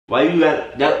Why you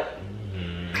got that?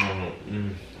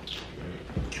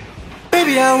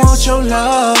 Baby, I want your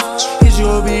love. Is you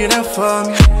gon' be there for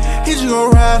me? Is you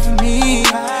gon' ride for me?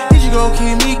 Is you gon'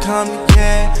 keep me company?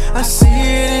 Yeah, I see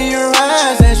it in your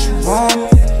eyes that you want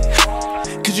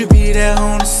me. Could you be there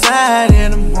on the side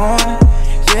in the morning?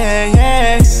 Yeah,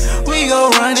 yeah. We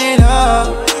gon' run it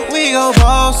up. We gon'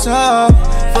 boss up.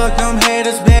 Fuck them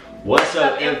haters, baby. What's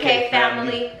up, MK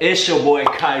family? It's your boy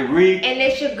Kyree. And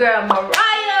it's your girl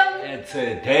Mariah. And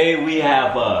today we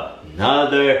have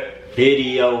another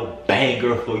video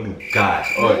banger for you guys.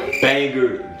 Or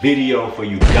banger video for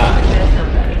you guys. That's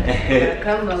not bad.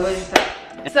 Come on, what you say?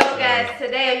 So guys,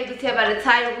 today as you can tell by the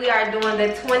title, we are doing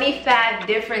the 25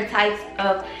 different types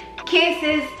of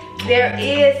kisses there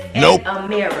is in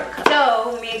America.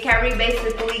 So me and Kyree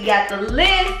basically got the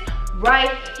list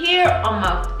right here on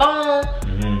my phone.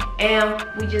 And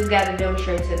we just gotta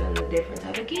demonstrate to them the different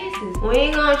type of kisses. We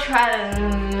ain't gonna try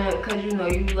to, cause you know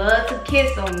you love to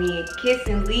kiss on me, and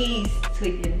kissing leads to,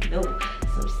 you know,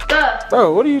 some stuff.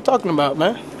 Bro, what are you talking about,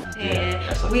 man? And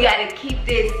we gotta keep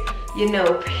this, you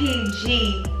know,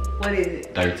 PG. What is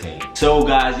it? 13. So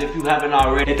guys, if you haven't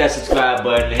already, hit that subscribe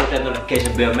button, hit that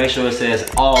notification bell, make sure it says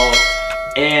all,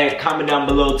 and comment down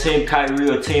below Team Kyree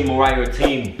or Team Mariah or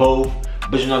Team both.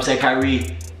 But you know what I'm saying,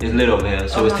 Kyree is lit over here,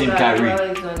 so it's Team Kyree.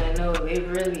 No, it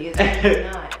really is.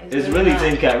 It's not. It's really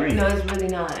Team Kyree. No, it's really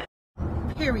not.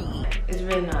 Period. It's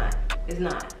really not. It's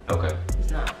not. Okay.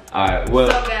 It's not. Alright, well.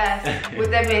 So guys, with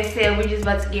that being said, we're just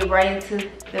about to get right into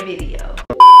the video.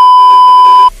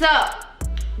 So,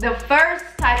 the first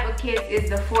type of kiss is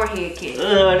the forehead kiss.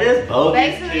 This bogus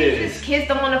basically, kiss. you just kiss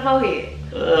them on the forehead.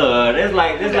 This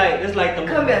like them.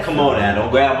 Come on now, don't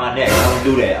grab my neck. I don't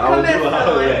do that. I don't do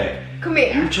all that. Come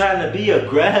here. You trying to be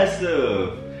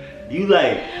aggressive. You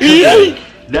like,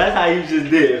 that's how you just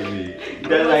did me.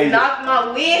 That's like knock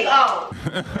my wig off.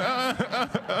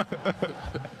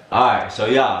 Alright, so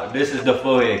y'all, this is the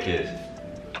forehead kiss.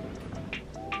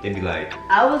 They be like,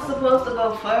 I was supposed to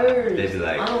go first. They be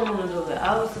like, I don't want to do that.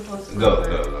 I was supposed to go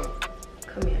first. Go.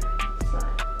 Come here.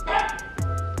 Slide.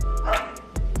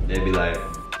 They be like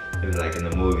in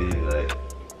the movie, they be like,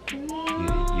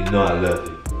 you know I love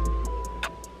you.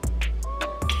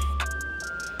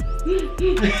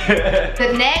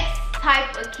 The next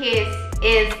type of kiss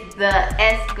is the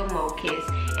Eskimo kiss.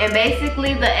 And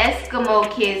basically the Eskimo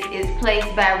kiss is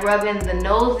placed by rubbing the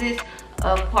noses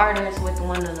of partners with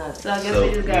one another. So I guess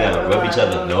we just gotta rub each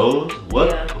other's nose? What?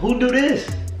 Yeah. Who do this?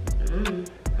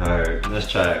 Alright, let's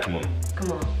try it. Come on.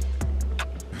 Come on.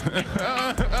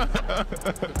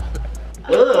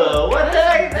 Ugh, what the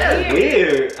heck? That's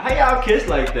weird. How y'all kiss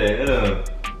like that?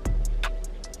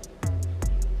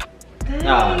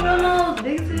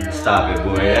 Stop it,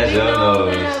 boy. That's your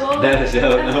nose. That's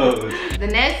your nose. The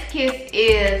next kiss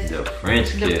is the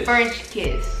French kiss. The French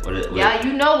kiss. What? Yeah,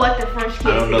 you know what the French kiss is.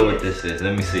 I don't know what this is.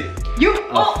 Let me see.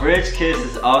 A French kiss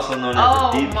is also known as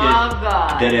a deep kiss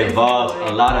that involves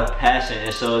a lot of passion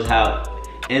and shows how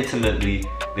intimately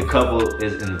the couple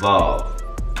is involved.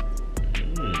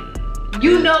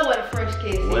 You know what a French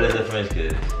kiss is. What is a French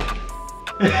kiss?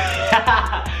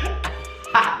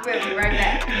 Really, right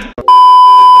back.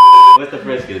 What's the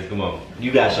French kiss? Come on.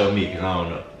 You gotta show me, because I don't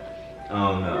know.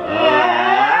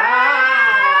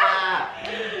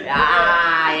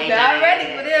 Not ready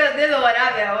for this. This is what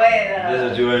I've been waiting on. This is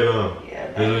what you waiting on. Yeah.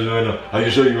 This is what you waiting on. How you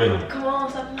sure you waiting on? Come on,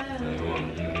 stop playing. Come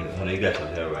on. You got your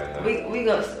hair right now. We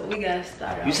gotta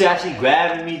start out. You say I she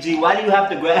grabbing me, G. Why do you have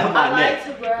to grab my neck?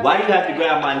 Why do you have to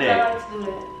grab my neck? I like to do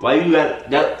that. Why you got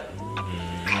that?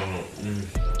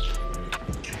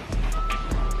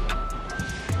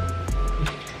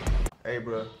 Hey,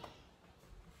 bro.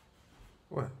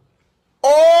 What?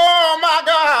 Oh my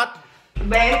God!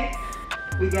 Babe,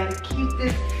 we gotta keep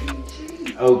this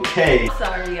PG. Okay.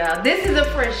 Sorry, y'all. This is a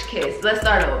French kiss. Let's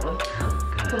start over.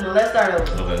 Come on, let's start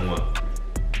over. Okay, come on.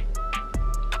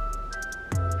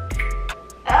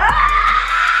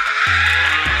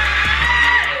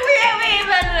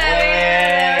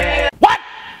 What?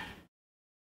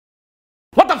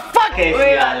 What the fuck? I can't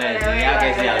see y'all later. I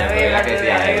can't see y'all later. I can't see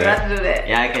y'all later. Let's do that.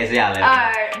 Yeah, I can't see y'all later.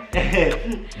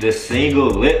 Alright. The single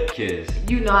lip kiss.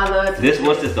 You know I love to This,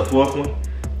 what's this, the fourth one?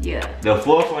 Yeah. The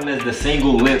fourth one is the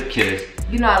single lip kiss.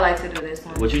 You know I like to do this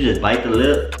one. Would you just bite the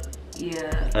lip?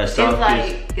 Yeah. A soft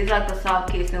kiss? It's like a soft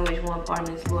kiss in which one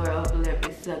partner is lower upper lip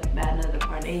is sucked by another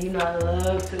partner. And you know I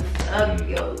love to suck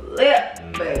your lip,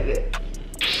 baby.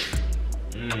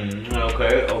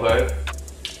 Okay.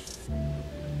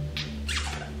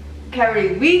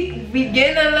 Kyree, we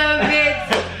getting a little bit.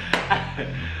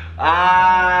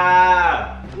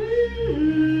 Ah! I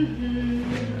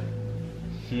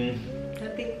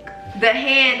think The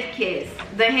hand kiss.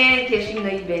 The hand kiss, you know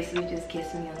you basically just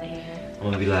kiss me on the hand. I'm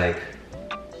gonna be like,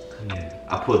 come here.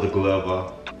 I pulled the glove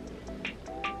off.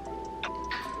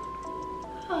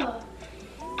 Oh,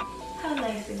 how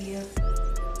nice of you.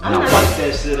 And I wipe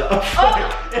that shit up. Oh.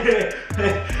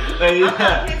 I'm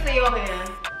not kissing your hand.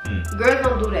 Girls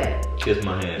don't do that. Kiss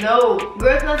my hand. No,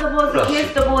 girls not supposed to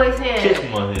kiss the boy's hand. Kiss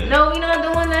my hand. No, we not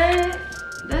doing that.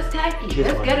 That's tacky. Kiss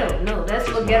that's ghetto. Hand. No, that's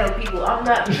for ghetto people. I'm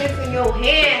not kissing your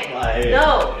hand.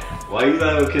 No. Why you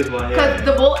not gonna kiss my hand?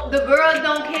 Cause the girls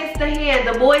don't kiss the hand.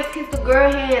 The boys kiss the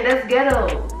girl hand. That's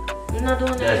ghetto. You're not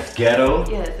doing that. That's ghetto?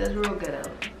 Yes, that's real ghetto.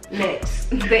 Next,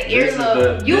 the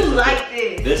earlobe. You like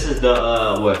this? This is the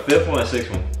what, 5th one or 6th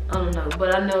one? I don't know,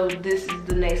 but I know this is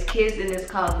the next kiss, and it's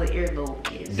called the earlobe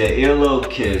kiss. The earlobe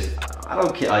kiss. I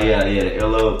don't care. Oh yeah, the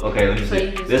earlobe. Okay, let me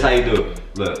see. This is how you do it.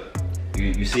 Look,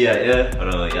 you see that F?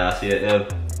 Hold on, y'all see that F?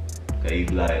 Okay, you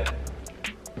be like,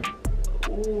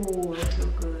 ooh, that's so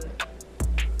good.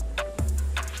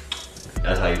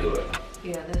 that's how you do it.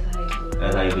 Yeah, that's how you do it.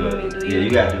 That's how you do it. Yeah,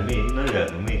 you got the meat. You know you got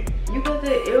the meat. You got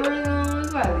the earring on. You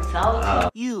probably salty.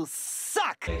 You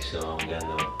suck. Make sure I don't got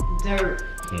no Dirt.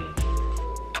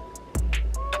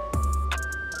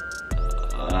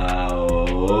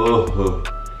 Oh.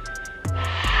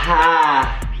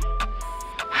 Ha.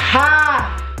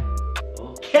 Ha.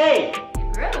 Okay.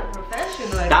 Girl, a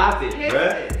professional at Stop these it, kisses.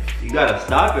 bruh. You gotta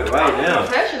stop it right I'm now.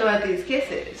 professional at these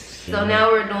kisses. So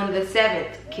now we're doing the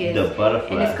 7th kiss. The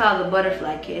butterfly. And it's called the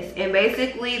butterfly kiss. And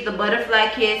basically the butterfly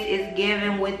kiss is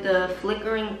given with the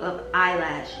flickering of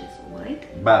eyelashes.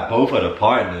 What? By both of the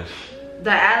partners.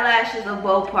 The eyelashes of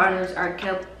both partners are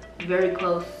kept very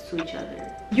close to each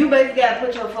other. You basically gotta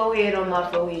put your forehead on my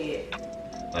forehead.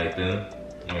 Like that?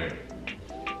 Alright.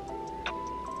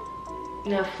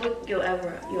 Now flick your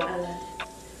eyelash.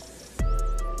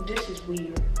 This is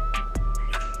weird.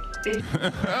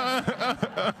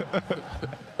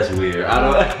 That's weird. I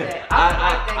don't like that.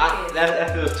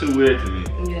 That feels too weird to me.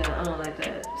 Yeah, I don't like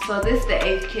that. So this is the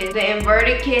 8th kiss. The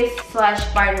inverted kiss /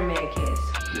 Spider-Man kiss.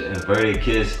 The inverted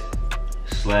kiss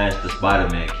 / the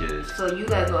Spider-Man kiss. So you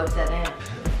gotta go upside down.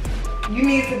 You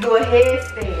need to do a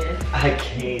headstand. I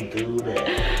can't do that.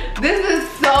 This is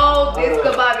so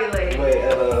discombobulated. Wait,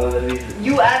 let me see.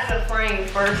 You at the frame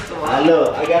first of all. I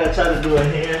know, I gotta try to do a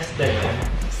handstand.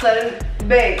 So then,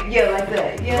 babe, yeah, like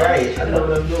that. Yeah. Right, I know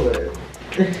what I'm doing.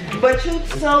 But you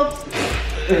so.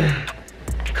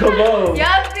 Come on.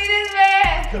 Y'all see this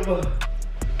man? Come on.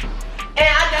 And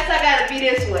I guess I gotta be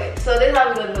this way. So this is how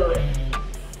we gonna do it.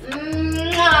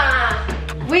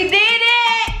 Mwah. We did it!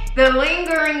 The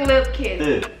lingering lip kiss.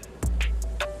 Yeah.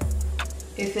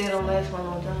 It said it don't last for a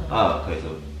long time. Oh, okay,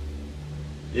 so.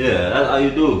 Yeah, that's how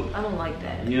you do. I don't like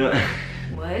that. You know?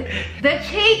 What? The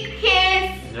cheek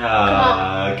kiss.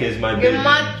 Nah, kiss my baby. Give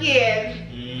my kiss.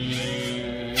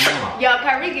 Yo,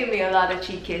 Kyree give me a lot of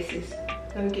cheek kisses.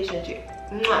 Let me kiss your cheek.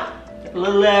 Mwah. A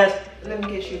little ass. Let me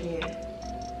kiss you again.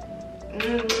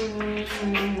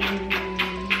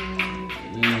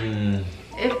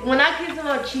 When I kiss him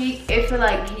on cheek, it feel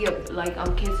like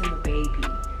I'm kissing a baby.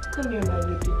 Come here, my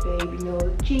little baby. No,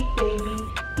 cheek, baby.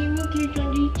 Give me a kiss on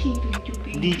the cheek, little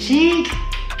baby. The cheek.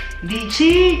 The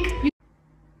cheek.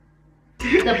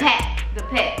 The peck. The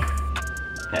peck.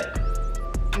 Peck.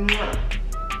 Mwah.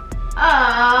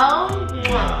 Oh.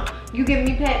 Mwah. You give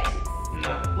me pecks?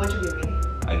 Nah. What you give me?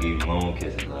 I give you long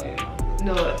kisses like.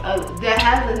 No, that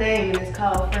has a name and it's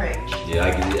called French.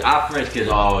 Yeah, I French kiss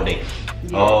all day.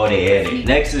 Yeah. All day at it.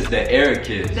 Next is the air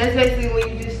kiss. That's basically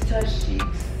when you just touch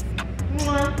cheeks.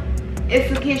 Mwah.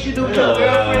 It's a kiss you do with your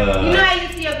girlfriend. You know how you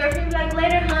see your girlfriend be like,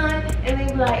 later, hon, and they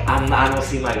be like, I don't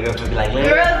see my girlfriend be like,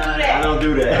 later. Girls do that. I don't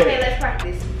do that. Okay, let's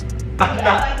practice. I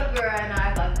like a girl and I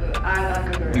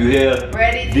like a girl. You hear?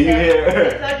 Ready, do you set. hear?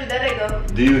 I told you, there they go.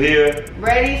 Do you hear?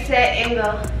 Ready, set, and go.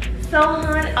 So,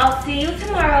 hon, I'll see you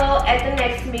tomorrow at the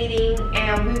next meeting,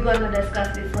 and we're gonna discuss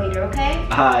this later, okay?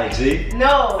 Hi, G.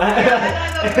 No, you're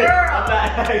like a girl. I'm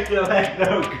not acting like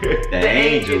no girl. The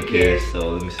angel kiss. So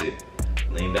let me see.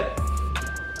 Lean back.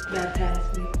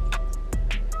 Baptize me.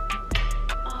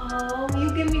 Oh, you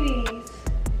give me these.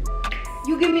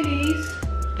 You give me these.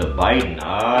 The biting.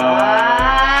 Yeah.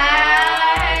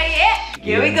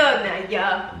 Here we go now,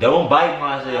 y'all. Don't bite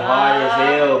my shit hard as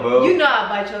hell, bro. You know I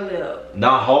bite your lip.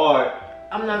 Not hard.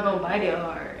 I'm not gonna bite it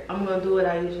hard. I'm gonna do what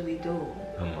I usually do.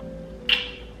 Come on.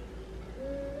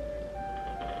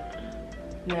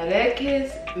 Now that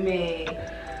kiss, man,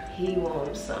 he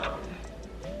wants some.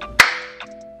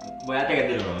 Wait, I think I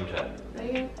did it wrong. Let me try. There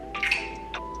you go.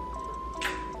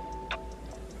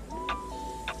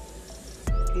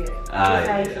 Yeah. That's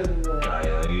how you feel good.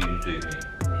 Yeah, you take me.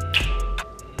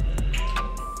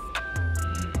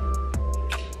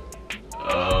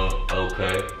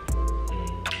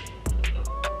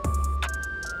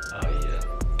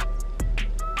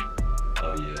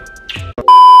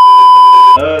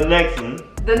 next one.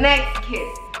 The next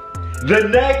kiss. The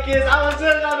neck kiss. I was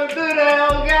just trying to do that,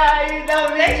 oh God. You know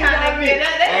me. They trying to get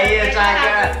up.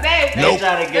 They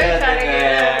trying to get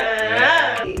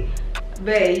up.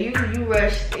 Babe, you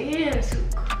rushed in too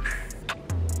quick.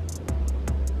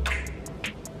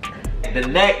 The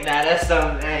neck, now that's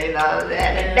something, you know, the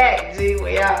neck, G,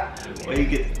 where you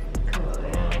get. Come on,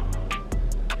 man.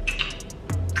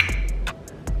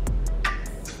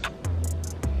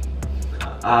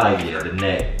 Oh yeah, the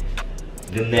neck.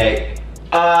 The neck.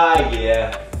 Ah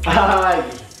yeah. Ah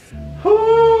yeah.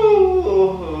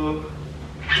 Whoo.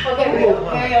 Okay.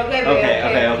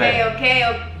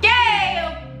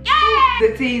 The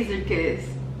teaser kiss.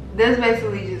 That's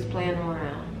basically just playing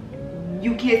around.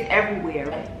 You kiss everywhere,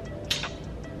 right?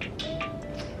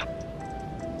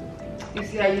 You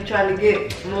see how you trying to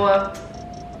get more?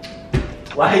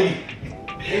 Why you?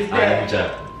 It's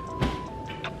that.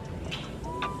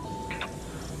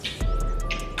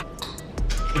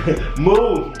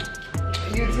 Move.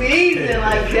 You teasing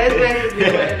like that's basically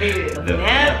what it is. The Now,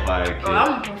 vampire kiss.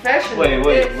 I'm a professional.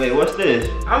 Wait, what's this?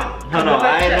 Hold on,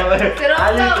 I ain't never. Sit on I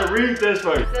the need floor. to read this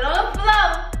first. Sit on the floor.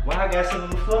 Why I got something on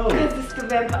the floor? Because it's the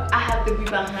vampire. I have to be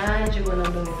behind you when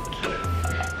I'm doing this kiss.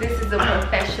 This is a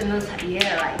professional type.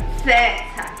 Yeah, like that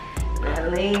type. Now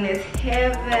lean is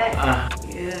heavy.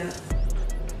 Yeah.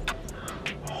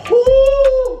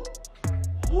 Ooh.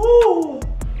 Ooh.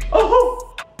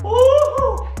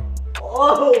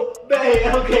 Oh,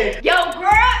 babe, okay. Yo,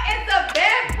 girl, it's a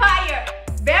vampire.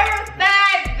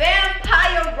 Verified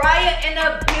vampire riot in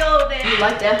a building. You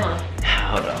like that, huh?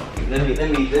 Hold on. Let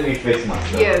me fix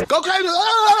myself. Yeah. Go crazy.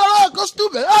 Go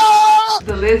stupid.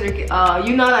 The lizard.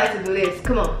 You know I like the list.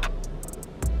 Come on.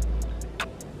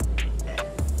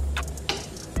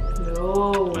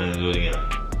 No. Let's do it again.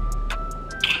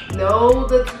 No,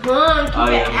 the tongue. Keep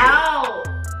it out.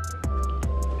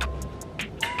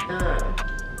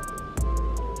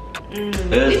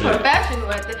 We professional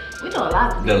at this. We know a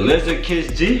lot of The lizard kiss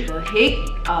G. The hick.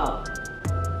 I'm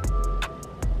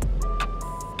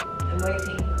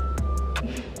waiting.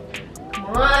 Come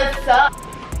on, stop.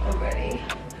 I'm ready.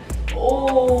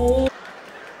 Oh.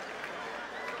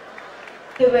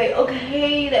 Wait,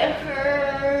 okay, that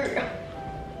hurt.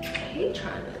 He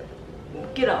trying to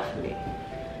get off of me.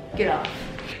 Get off.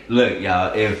 Look,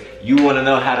 y'all, if you want to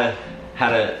know how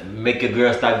to make a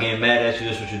girl stop getting mad at you,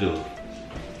 this is what you do.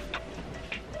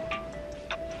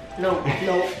 No.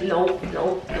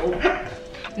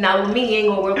 Now with me, it ain't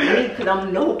gonna work with me because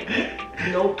I'm nope.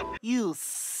 You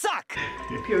suck.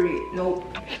 Period. Nope.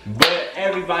 But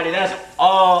everybody, that's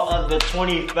all of the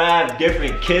 25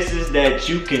 different kisses that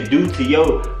you can do to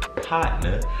your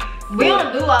partner. We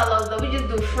don't do all those though. We just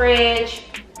do French,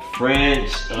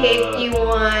 hickey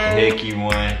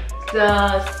one,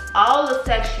 all the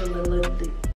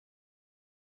sexuality.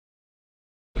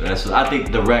 That's what I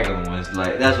think the regular ones,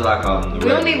 like that's what I call them. We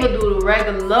don't even do the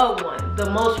regular one, the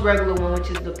most regular one, which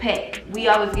is the peck. We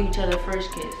always give each other the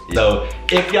first kiss. So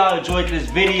if y'all enjoyed this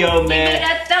video, man, give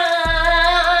it a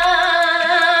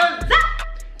thumbs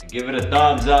up. Give it a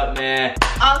thumbs up, man.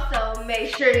 Also,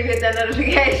 make sure you hit that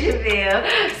notification bell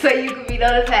so you can be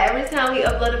notified every time we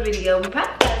upload a video. We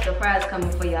probably got a surprise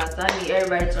coming for y'all, so I need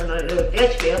everybody to turn on the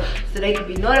notification bell so they can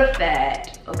be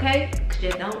notified, okay? Because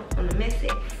you don't want to miss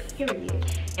it, period.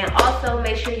 And also,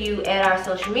 make sure you add our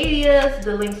social medias.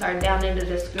 The links are down in the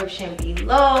description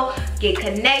below. Get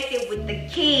connected with the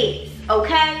kids,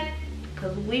 okay?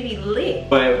 Because we be lit.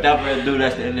 But without further ado,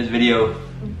 that's the end of this video.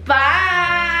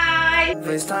 Bye!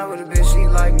 FaceTime with a bitch, she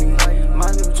like me. My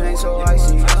new chain so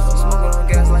icy. Smoking on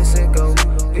gas like sicko.